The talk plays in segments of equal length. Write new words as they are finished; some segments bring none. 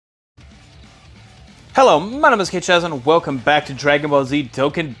Hello, my name is K-Chaz and welcome back to Dragon Ball Z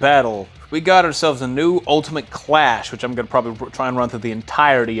Dokkan Battle. We got ourselves a new Ultimate Clash, which I'm going to probably try and run through the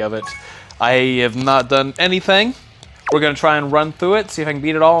entirety of it. I have not done anything. We're going to try and run through it, see if I can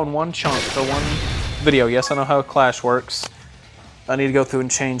beat it all in one chunk for one video. Yes, I know how Clash works. I need to go through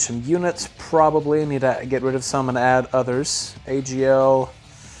and change some units, probably. I need to get rid of some and add others. AGL.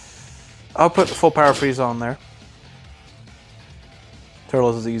 I'll put the full power frieza on there.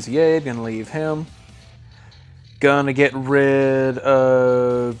 Turtles is easy aid, gonna leave him. Gonna get rid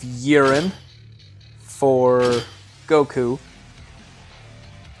of Yiren for Goku.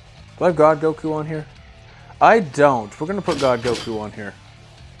 Do I have God Goku on here? I don't. We're gonna put God Goku on here.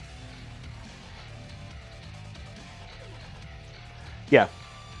 Yeah.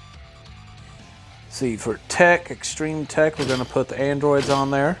 See, for Tech, Extreme Tech, we're gonna put the androids on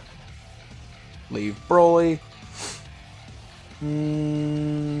there. Leave Broly.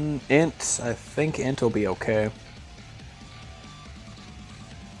 Int, I think Int will be okay.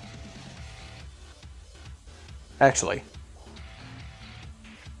 Actually.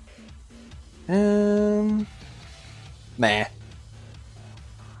 Nah. I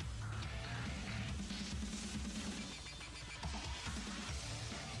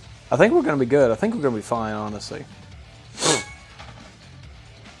think we're gonna be good. I think we're gonna be fine, honestly.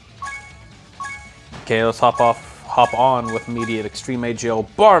 Okay, let's hop on with immediate Extreme AGL.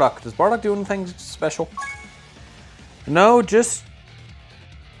 Bardock. Does Bardock do anything special? No, just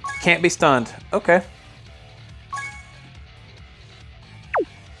can't be stunned. Okay.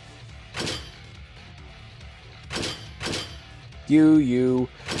 You,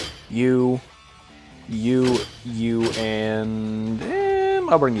 and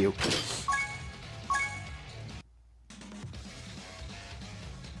I'll bring you.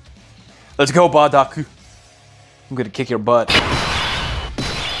 Let's go, Bardock. I'm gonna kick your butt.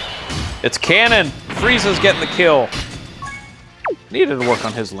 It's canon! Frieza's getting the kill. Needed to work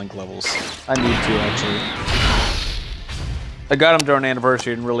on his link levels. I need to, actually. I got him during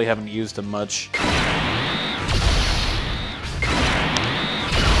anniversary and really haven't used him much.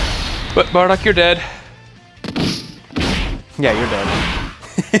 But Bardock, you're dead. Yeah, you're dead.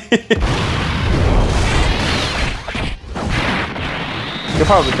 You'll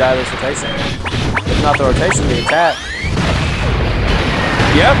probably die this rotation. If not the rotation, the attack.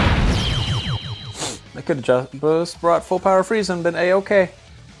 Yep. I could have just brought full power Frieza and been A-okay.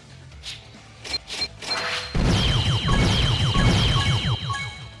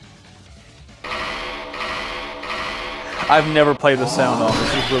 I've never played this sound on.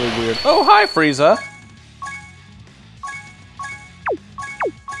 This is really weird. Oh, hi, Frieza.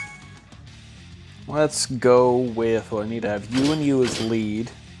 Let's go with, well, I need to have you and you as lead.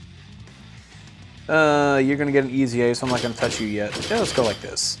 You're gonna get an easy A, so I'm not gonna touch you yet. Yeah, let's go like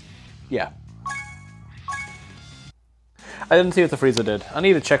this. Yeah. I didn't see what the Frieza did. I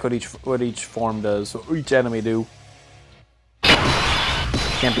need to check what each form does, what each enemy do.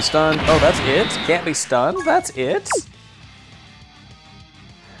 Can't be stunned. Oh, that's it? Can't be stunned? That's it?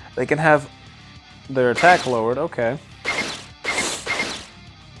 They can have their attack lowered, okay.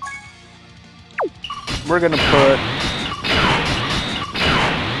 We're gonna put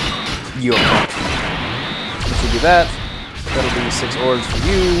you up front. Once you do that, that'll be 6 orbs for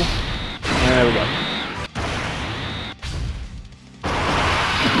you. And there we go.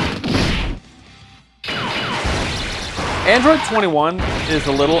 Android 21 is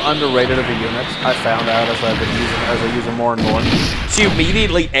a little underrated of a unit. I found out as I use her more and more. She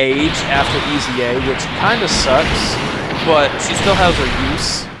immediately aged after Easy A, which kind of sucks, but she still has her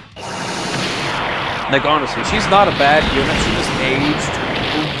use. Like, honestly, she's not a bad unit. She just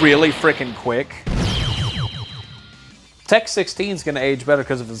aged really freaking quick. Tech 16 is going to age better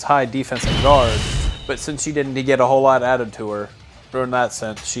because of his high defense and guard, but since she didn't get a whole lot added to her, or in that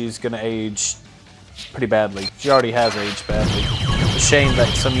sense, she's going to age pretty badly. She already has aged badly. It's a shame that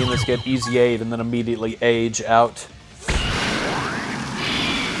some units get easy aid and then immediately age out.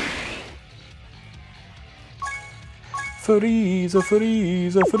 Frieza,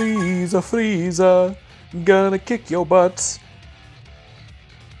 Frieza, Frieza, Frieza, gonna kick your butts.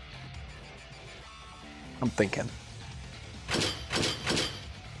 I'm thinking.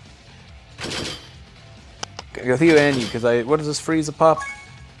 Gotta go with you and you, because what does this Frieza pop?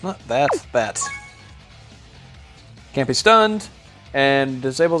 Not that, that. Can't be stunned, and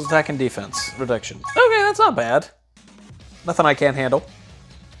disables attack and defense reduction. Okay, that's not bad. Nothing I can't handle.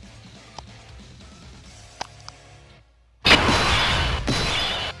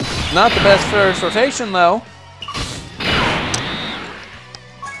 Not the best first rotation, though.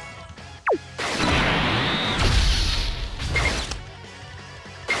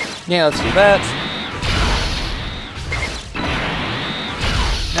 Yeah, let's do that.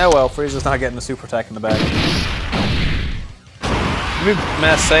 Oh well, Frieza's not getting the super attack in the bag. Maybe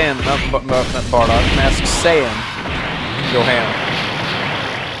Mask Saiyan, not Bardock, Mask Saiyan. Go ham.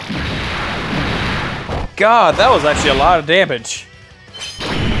 God, that was actually a lot of damage.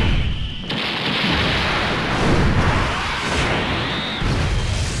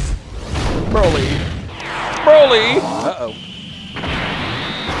 Broly. Broly! Uh-oh.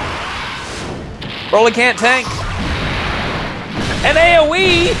 Broly can't tank. An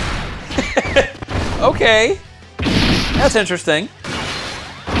AoE! Okay. That's interesting.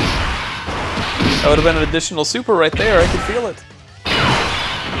 That would have been an additional super right there. I could feel it.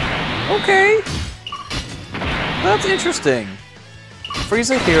 Okay. That's interesting.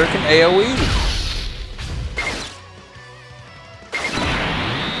 Frieza here can AoE.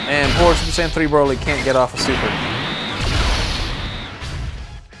 And poor Super Saiyan 3 Broly can't get off a super.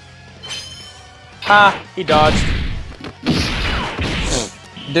 Ha! He dodged.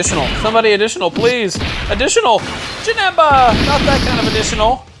 Additional. Somebody additional, please. Additional. Janemba! Not that kind of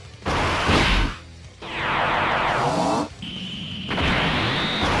additional.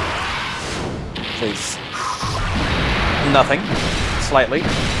 Please. Nothing. Slightly.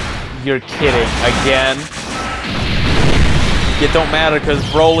 You're kidding. Again. It don't matter because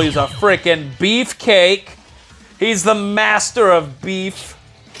Broly's a frickin' beefcake. He's the master of beef.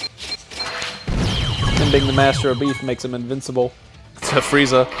 And being the master of beef makes him invincible. To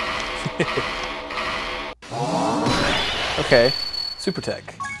Frieza. Okay. Super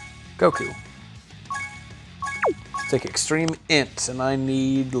Tech. Goku. Let's take Extreme Int, and I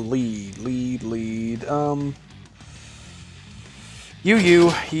need lead.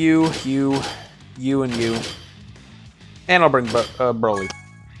 You, and you. And I'll bring Broly.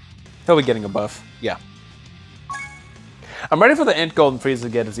 He'll be getting a buff. Yeah. I'm ready for the Int Golden Frieza to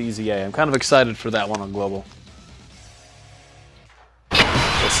get his Easy A. I'm kind of excited for that one on Global.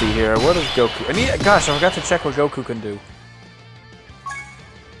 Let's see here. What is Goku? Gosh, I forgot to check what Goku can do.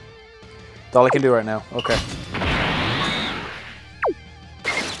 That's all I can do right now. Okay.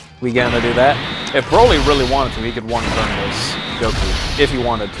 We gonna do that? If Broly really wanted to, he could one-turn this Goku. If he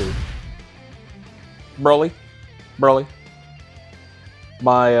wanted to. Broly?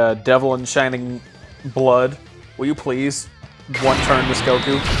 My devil in shining blood. Will you please one-turn this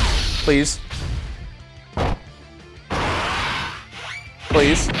Goku? Please.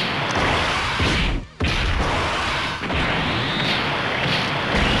 Please.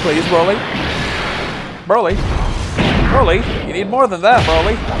 Please, Broly. Broly, you need more than that,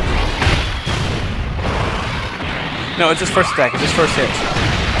 Broly. No, it's just first attack. It's just first hit.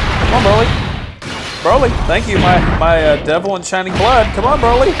 Come on, Broly. Broly, thank you, my devil in shining blood. Come on,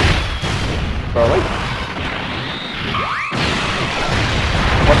 Broly. Broly.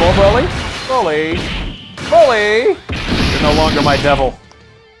 One more, Broly. Broly. You're no longer my devil.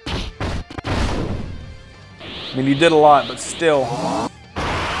 I mean, you did a lot, but still.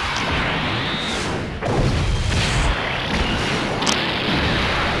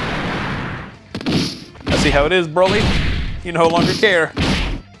 I see how it is, Broly. You no longer care.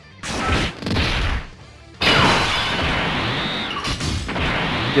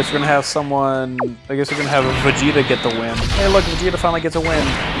 I guess we're gonna have someone. I guess we're gonna have a Vegeta get the win. Hey, look, Vegeta finally gets a win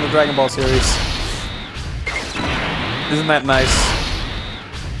in the Dragon Ball series. Isn't that nice?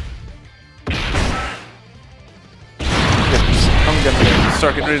 I'm gonna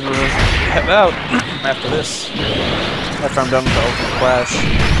start getting ready to head out after this. After I'm done with the Ultimate Clash.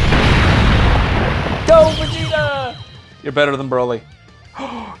 Go, Vegeta! You're better than Broly.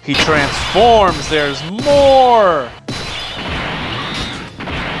 He transforms. There's more.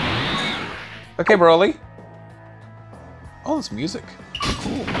 Okay, Broly. Oh, this music.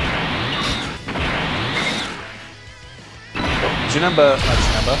 Cool. Janemba, not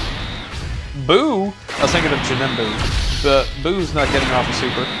Janemba. Boo! I was thinking of Janembu. But Boo's not getting off a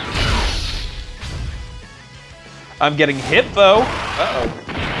super. I'm getting hit, though. Uh-oh.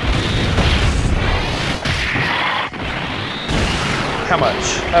 How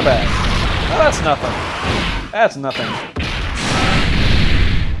much? How bad? Oh, that's nothing. That's nothing.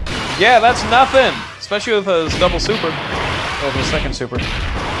 Yeah, that's nothing! Especially with his double super. Or the second super.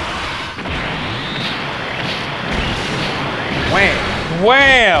 Wham!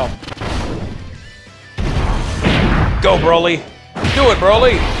 Wham! Go, Broly! Do it,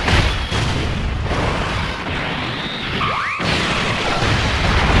 Broly!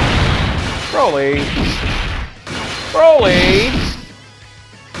 Broly!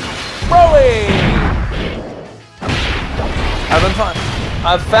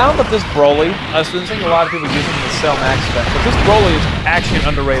 I've found that this Broly, I've been seeing a lot of people using the Cell Max event, but this Broly is actually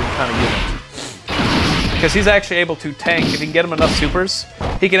an underrated kind of unit. Because he's actually able to tank, if you can get him enough supers,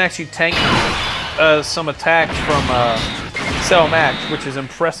 he can actually tank some attacks from Cell Max, which is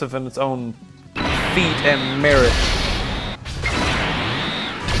impressive in its own feat and merit.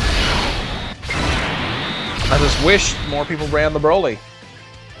 I just wish more people ran the Broly.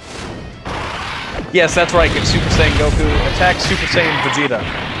 Yes, that's right, get Super Saiyan Goku, attack Super Saiyan Vegeta.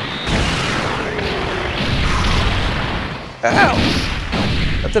 Ow!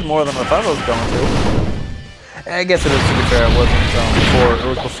 That did more than I thought it was going to. I guess it is, to be fair, it was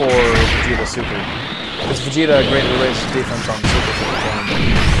before Vegeta Super. Because Vegeta greatly raised his defense on Super Saiyan.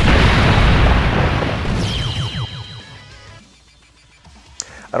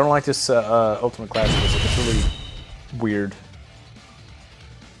 I don't like this Ultimate Clash music. It's really weird.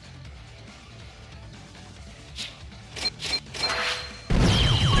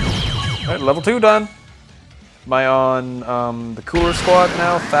 Alright, level 2 done. Am I on the Cooler Squad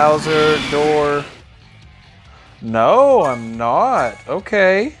now? Thouser, Door. No, I'm not.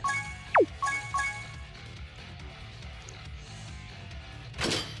 Okay.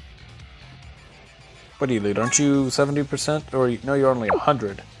 What do you lead? Aren't you 70%? Or no, you're only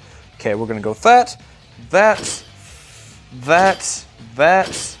 100. Okay, we're gonna go with that,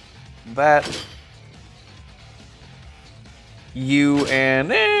 you, and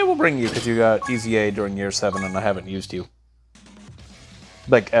we'll bring you because you got Easy A during year 7 and I haven't used you.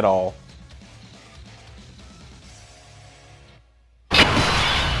 Like, at all.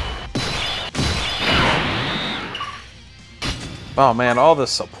 Oh man, all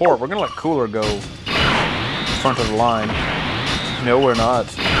this support. We're gonna let Cooler go front of the line. No, we're not.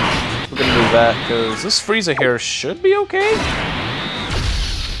 We're gonna do that because this Frieza here should be okay.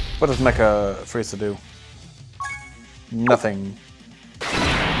 What does Mecha Frieza do? Nothing.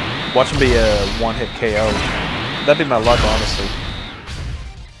 Watch him be a one-hit KO. That'd be my luck, honestly.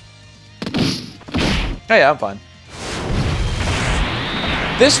 Hey, I'm fine.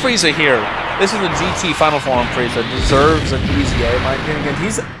 This Frieza here, this is a GT Final Form Frieza, deserves an easy A in my opinion.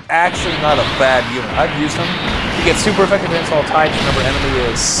 He's actually not a bad unit. I've used him. He gets super effective against all types whenever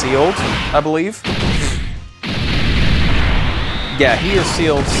enemy is sealed, I believe. Yeah, he is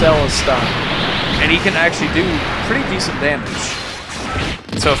sealed, Cell is stunned. And he can actually do pretty decent damage.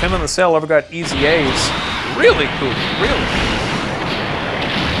 So if him and the Cell ever got easy A's, really cool, really.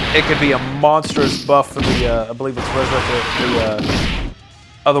 It could be a monstrous buff for the, I believe it's the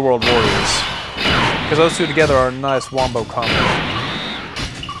Otherworld Warriors. Because those two together are a nice wombo combo.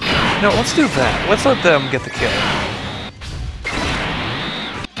 No, let's do that. Let's let them get the kill.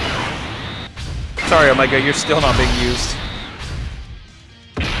 Sorry, Omega, you're still not being used.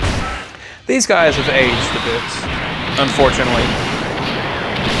 These guys have aged a bit, unfortunately.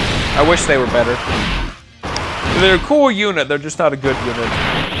 I wish they were better. They're a cool unit, they're just not a good unit.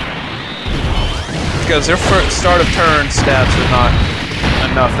 Because their start of turn stats are not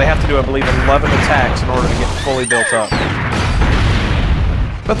enough. They have to do, I believe, 11 attacks in order to get fully built up.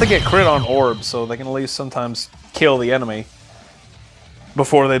 But they get crit on orbs, so they can at least sometimes kill the enemy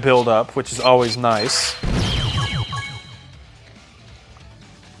before they build up, which is always nice.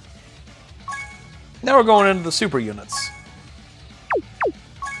 Now we're going into the super units.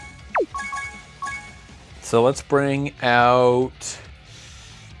 So let's bring out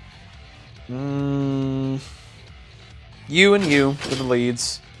you and you for the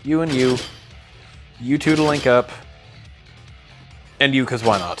leads. You and you. You two to link up. And you, because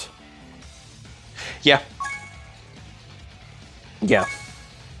why not? Yeah. Yeah.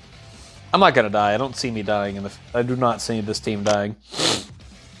 I'm not gonna die. I don't see me dying. I do not see this team dying.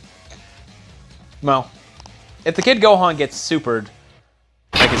 Well, if the Kid Gohan gets supered,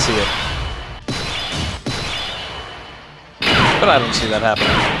 I can see it. But I don't see that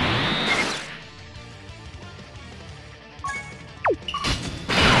happening.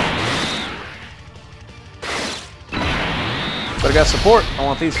 But I got support. I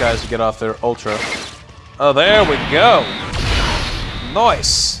want these guys to get off their Ultra. Oh, there we go.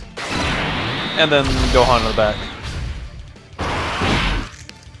 Nice. And then Gohan in the back.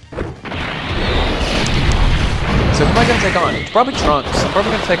 So who am I going to take on? It's probably Trunks. I'm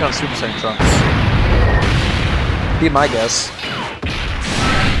probably going to take on Super Saiyan Trunks. Be my guess.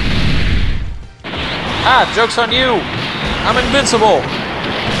 Ah, joke's on you! I'm invincible!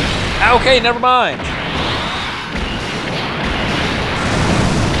 Okay, never mind.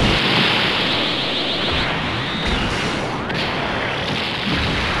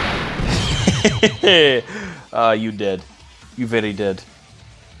 You did. You very did.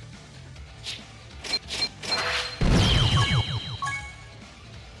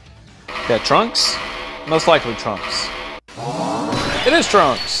 Yeah, Trunks? Most likely Trunks. It is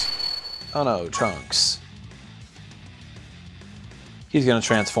Trunks! Oh no, Trunks. He's gonna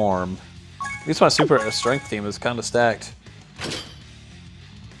transform. At least my super strength team is kind of stacked.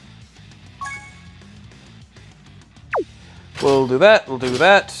 We'll do that, we'll do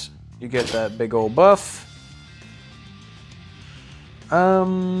that. You get that big old buff.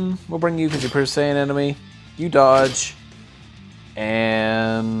 We'll bring you because you're Super Saiyan enemy. You dodge.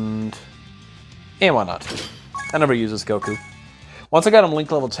 And why not? I never use this Goku. Once I got him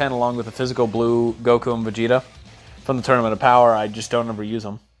linked level 10 along with the physical blue Goku and Vegeta from the Tournament of Power, I just don't ever use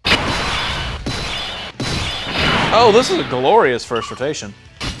them. Oh, this is a glorious first rotation.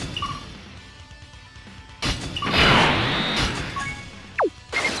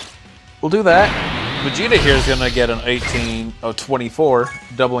 We'll do that. Vegeta here is gonna get an 24,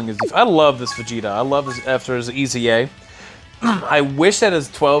 doubling his defense. I love this Vegeta. I love this after his EZA. I wish that his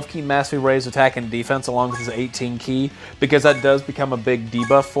 12 key massively raised attack and defense along with his 18 key, because that does become a big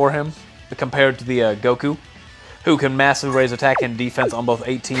debuff for him compared to the Goku, who can massively raise attack and defense on both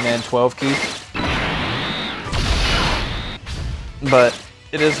 18 and 12 key. But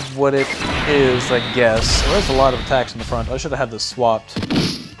it is what it is, I guess. There's a lot of attacks in the front. I should have had this swapped.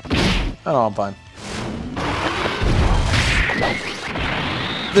 Oh, no, I'm fine.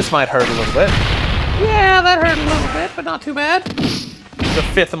 This might hurt a little bit. Yeah, that hurt a little bit, but not too bad. The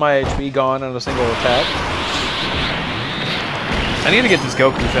 5th of my HP gone on a single attack. I need to get this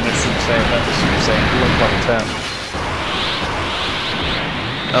Goku finished Super Saiyan. That was Super Saiyan. He went level 10.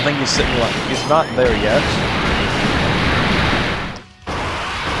 I think he's sitting like he's not there yet.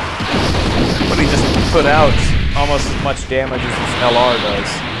 But he just put out almost as much damage as his LR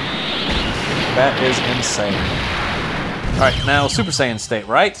does. That is insane. Alright, now Super Saiyan state,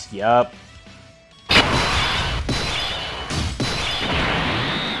 right? Yup.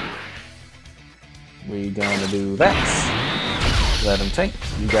 We gonna do that. Let him tank.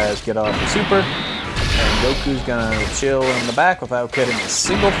 You guys get off the super. And Goku's gonna chill in the back without getting a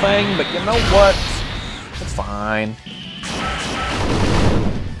single thing, but you know what? It's fine.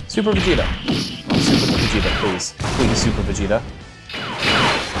 Super Vegeta. Super Vegeta, please. Please, Super Vegeta.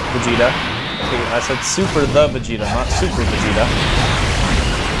 Vegeta. Okay, I said Super the Vegeta, not Super Vegeta.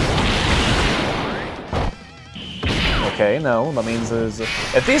 Okay, no, that means there's...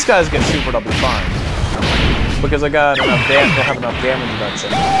 If these guys get supered, I'll be fine. Because I got enough damage to have enough damage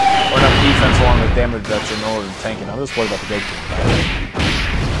reduction. Or enough defense along with damage reduction in order to tank it. I'm just worried about the Goku.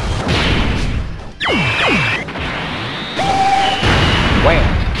 Wham!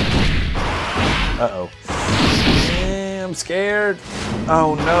 Uh-oh. I'm scared.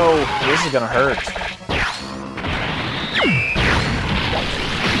 Oh no, this is gonna hurt.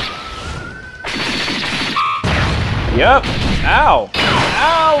 Yep. Ow.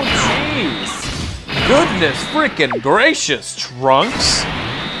 Ow, jeez. Goodness freaking gracious, Trunks.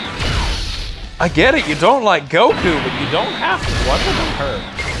 I get it, you don't like Goku, but you don't have to. Why did I bring her?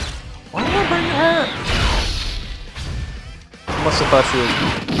 Why did I bring her? Must have thought she was...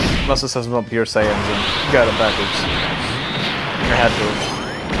 Must have said some pure Saiyans and got it backwards. I had to.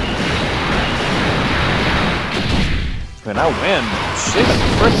 Man, I win. Shit,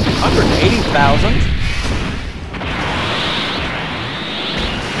 freaking 180,000?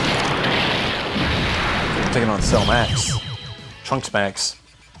 I'm taking on Cell Max. Trunks Max.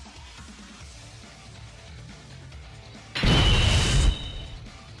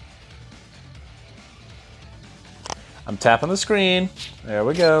 I'm tapping the screen. There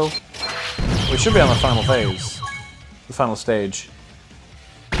we go. We should be on the final phase. The final stage.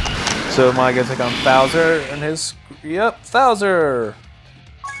 So am I gonna take on Bowser and his... Yep, Bowser!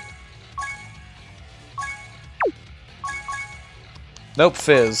 Nope,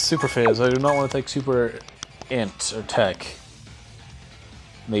 Fizz. Super Fizz. I do not want to take Super Int or Tech.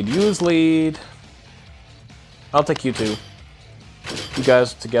 Made you as lead. I'll take you two. You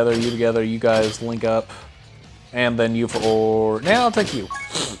guys together, you guys link up. And then you for... Now I'll take you.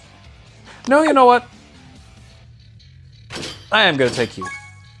 No, you know what? I am gonna take you.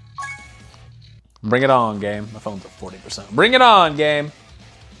 Bring it on, game. My phone's at 40%. Bring it on, game.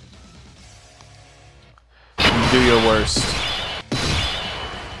 You do your worst.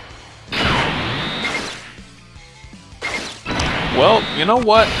 Well, you know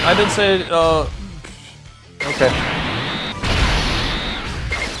what? I did say, okay.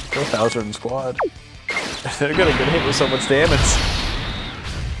 Go Bowser and squad. They're gonna get hit with so much damage.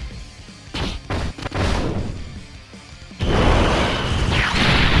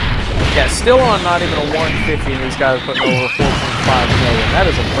 Yeah, still on not even a 150, and these guys are putting over 4.5 million. That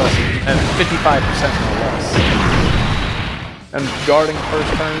is impressive. And 55% no less. And guarding first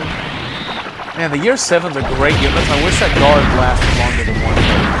turn. Man, the year 7s are great units. I wish that guard lasted longer than 1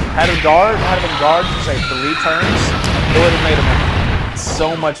 turn. Had it been guard for say 3 turns, it would have made him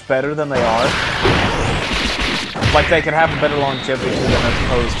so much better than they are. Like, they can have a better longevity to them as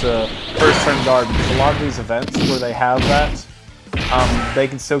opposed to first turn guard, because a lot of these events where they have that, they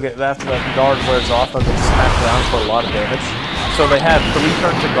can still get, after that guard wears off, they'll get smacked around for a lot of damage. So they had 3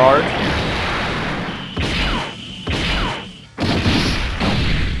 turns of guard.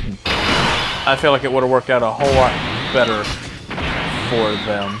 I feel like it would have worked out a whole lot better for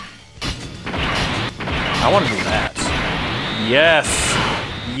them. I want to do that. Yes!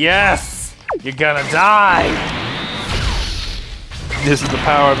 Yes! You're gonna die! This is the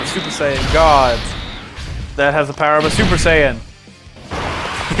power of a Super Saiyan God. That has the power of a Super Saiyan.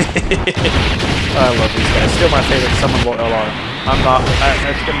 I love these guys. Still my favorite summonable LR. I'm not.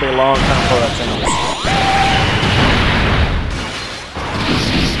 It's gonna be a long time before that changes.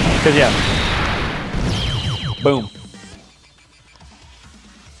 Cause yeah. Boom.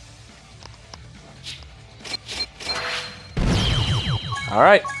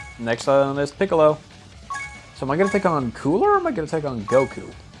 Alright, next on is Piccolo. So am I gonna take on Cooler or am I gonna take on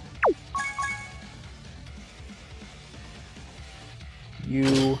Goku?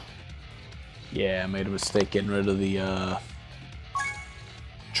 Yeah, I made a mistake getting rid of the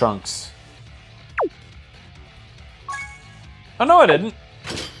Trunks. Oh no, I didn't.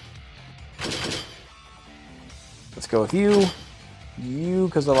 Let's go with you. You,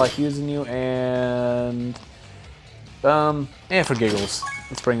 because I like using you, and for giggles,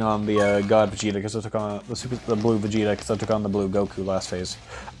 let's bring on the God Vegeta, because I took on the blue Vegeta, because I took on the blue Goku last phase.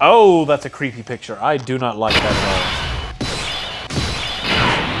 Oh, that's a creepy picture. I do not like that at all.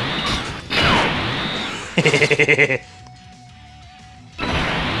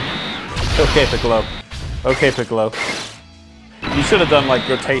 Okay, Piccolo. Okay, Piccolo. You should have done like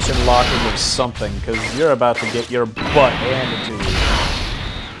rotation locking or something, because you're about to get your butt handed to you.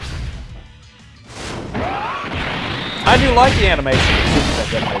 I do like the animation, the Super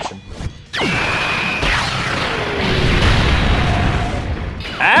Set animation.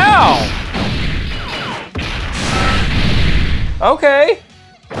 Ow! Okay.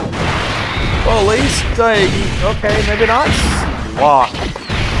 Well, at least, okay, maybe not. Lock.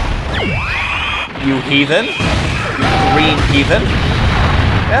 You heathen. You green heathen.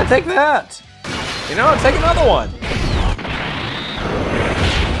 Yeah, take that. You know what, take another one.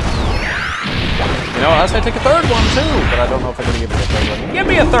 You know, I say take a third one too, but I don't know if they're gonna give me a third one. Give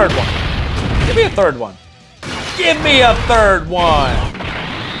me a third one. Give me a third one. Give me a third one.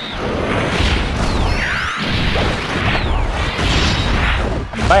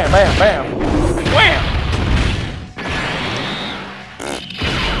 Bam, bam, bam. Wham!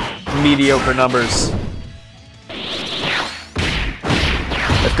 Mediocre numbers.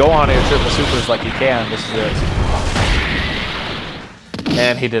 Let's go on here, triple supers like you can. This is it.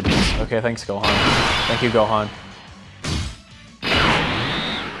 And he didn't. Okay, thanks, Gohan. Thank you, Gohan.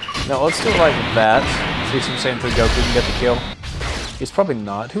 No, let's do it like that. See if Super Saiyan 3 Goku can get the kill. He's probably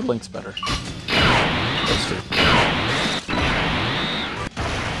not. Who links better? Let's do.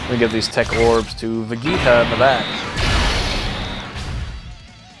 We give these tech orbs to Vegeta in the back.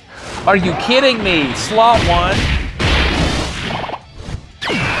 Are you kidding me? Slot 1.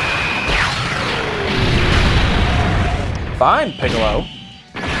 Fine, Piccolo.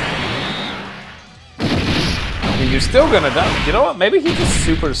 You're still gonna die. You know what? Maybe he just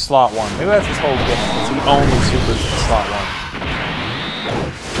supers slot 1. Maybe that's his whole gimmick. He only supers slot 1.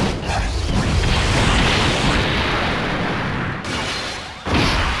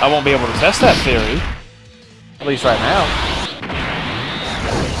 I won't be able to test that theory. At least right now.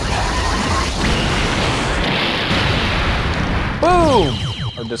 Boom!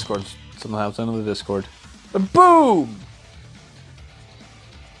 Our Discord's somehow it's into the Discord. Boom!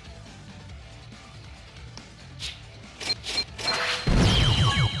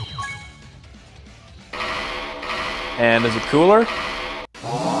 And is it cooler?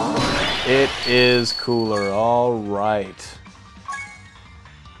 It is cooler. All right.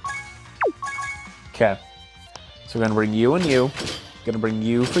 Okay. So we're gonna bring you and you. Gonna bring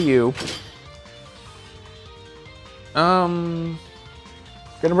you for you. Gonna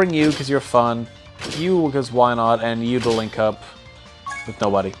bring you because you're fun. You because why not? And you to link up with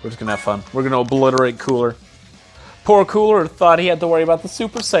nobody. We're just gonna have fun. We're gonna obliterate Cooler. Poor Cooler thought he had to worry about the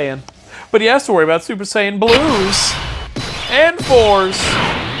Super Saiyan, but he has to worry about Super Saiyan Blues and 4s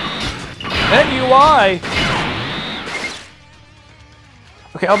and UI.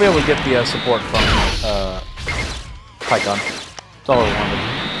 Okay, I'll be able to get the support from Pycon. That's all I wanted.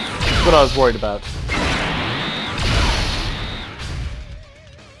 That's what I was worried about.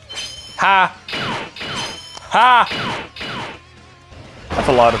 Ha! Ha! That's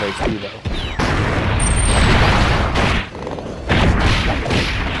a lot of HP, though.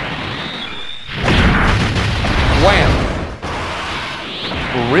 Wham!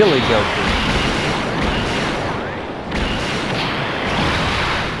 Really Goku.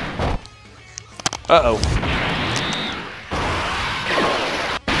 Uh-oh.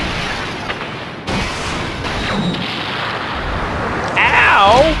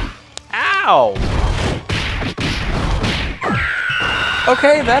 Ow! Ow!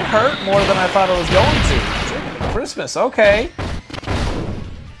 Okay, that hurt more than I thought it was going to. Jiminy Christmas, okay.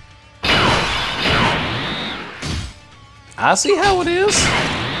 I see how it is.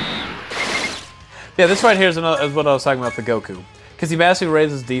 Yeah, this right here is what I was talking about, the Goku. Because he massively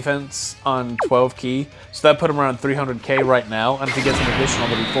raises defense on 12 key, so that put him around 300k right now, and if he gets an additional,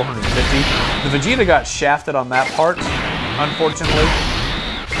 it'll be 450. The Vegeta got shafted on that part, unfortunately,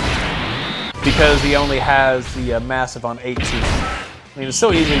 because he only has the massive on 18. I mean, it's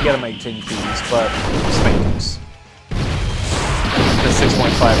still easy to get him 18 keys, but spankings. The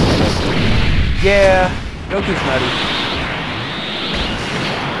 6.5. Yeah, Goku's nutty.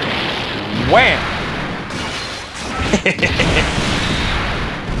 Wham!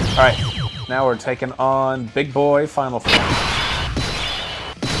 Alright, now we're taking on Big Boy Final Form.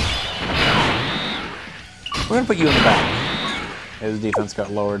 We're gonna put you in the back. His defense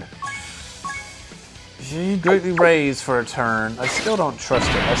got lowered. She greatly raised for a turn. I still don't trust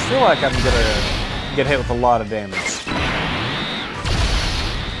it. I feel like I'm gonna get hit with a lot of damage.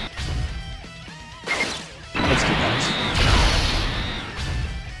 Let's do that.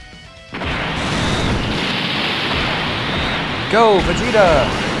 Go, Vegeta!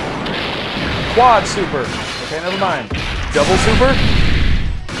 Quad super. Okay, never mind. Double super?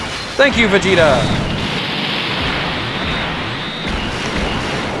 Thank you, Vegeta!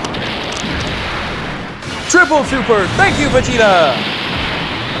 Triple super! Thank you, Vegeta!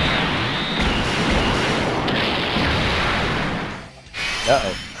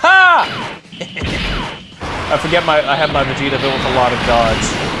 Uh-oh. Ha! I forget I have my Vegeta built with a lot of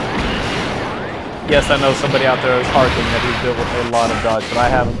dodge. Yes, I know somebody out there is harking that he's built with a lot of dodge, but I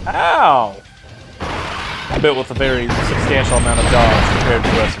have him. Ow! Built with a very substantial amount of dodge compared to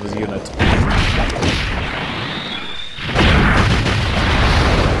the rest of his unit.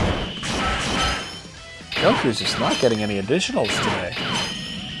 Goku's just not getting any additionals today.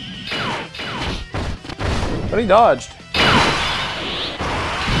 But he dodged.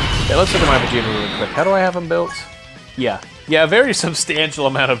 Okay, let's look at my Vegeta really quick. How do I have him built? Yeah. Yeah, a very substantial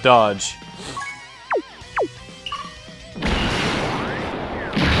amount of dodge.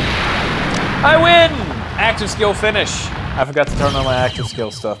 I win! Active skill finish. I forgot to turn on my active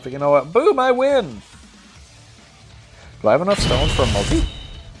skill stuff, but you know what? Boom, I win! Do I have enough stones for a multi?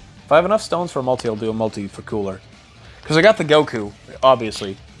 If I have enough stones for a multi, I'll do a multi for cooler. Because I got the Goku,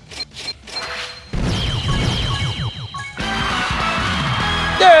 obviously.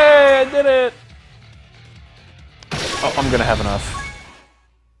 Yay, I did it! Oh, I'm gonna have enough.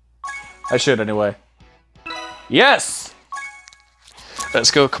 I should anyway. Yes! Let's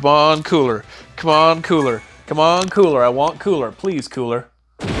go, come on, cooler. Come on, cooler. Come on, cooler. I want cooler. Please, cooler.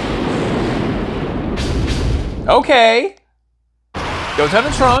 Okay. Go down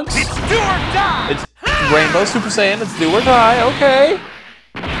the trunks. It's do or die! It's Rainbow Super Saiyan. It's do or die. Okay.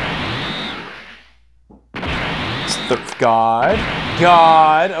 It's the God.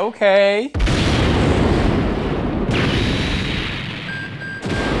 God. Okay.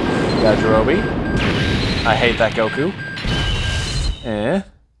 Yajirobe. I hate that Goku. Eh.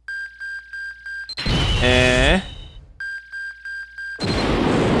 Eh.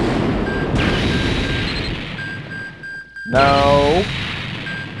 No.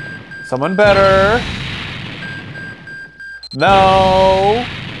 Someone better. No.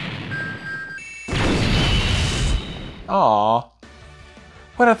 Aw.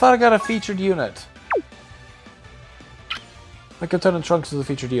 Wait, I thought I got a featured unit. Like Lieutenant Trunks is a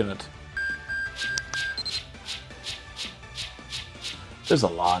featured unit. There's a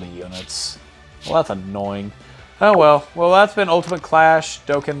lot of units. Well, that's annoying. Oh well. Well, that's been Ultimate Clash,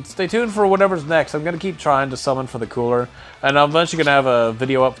 Dokkan. Stay tuned for whatever's next. I'm going to keep trying to summon for the cooler. And I'm eventually going to have a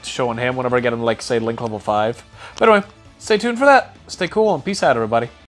video up showing him whenever I get him, like, say, Link level 5. But anyway, stay tuned for that. Stay cool and peace out, everybody.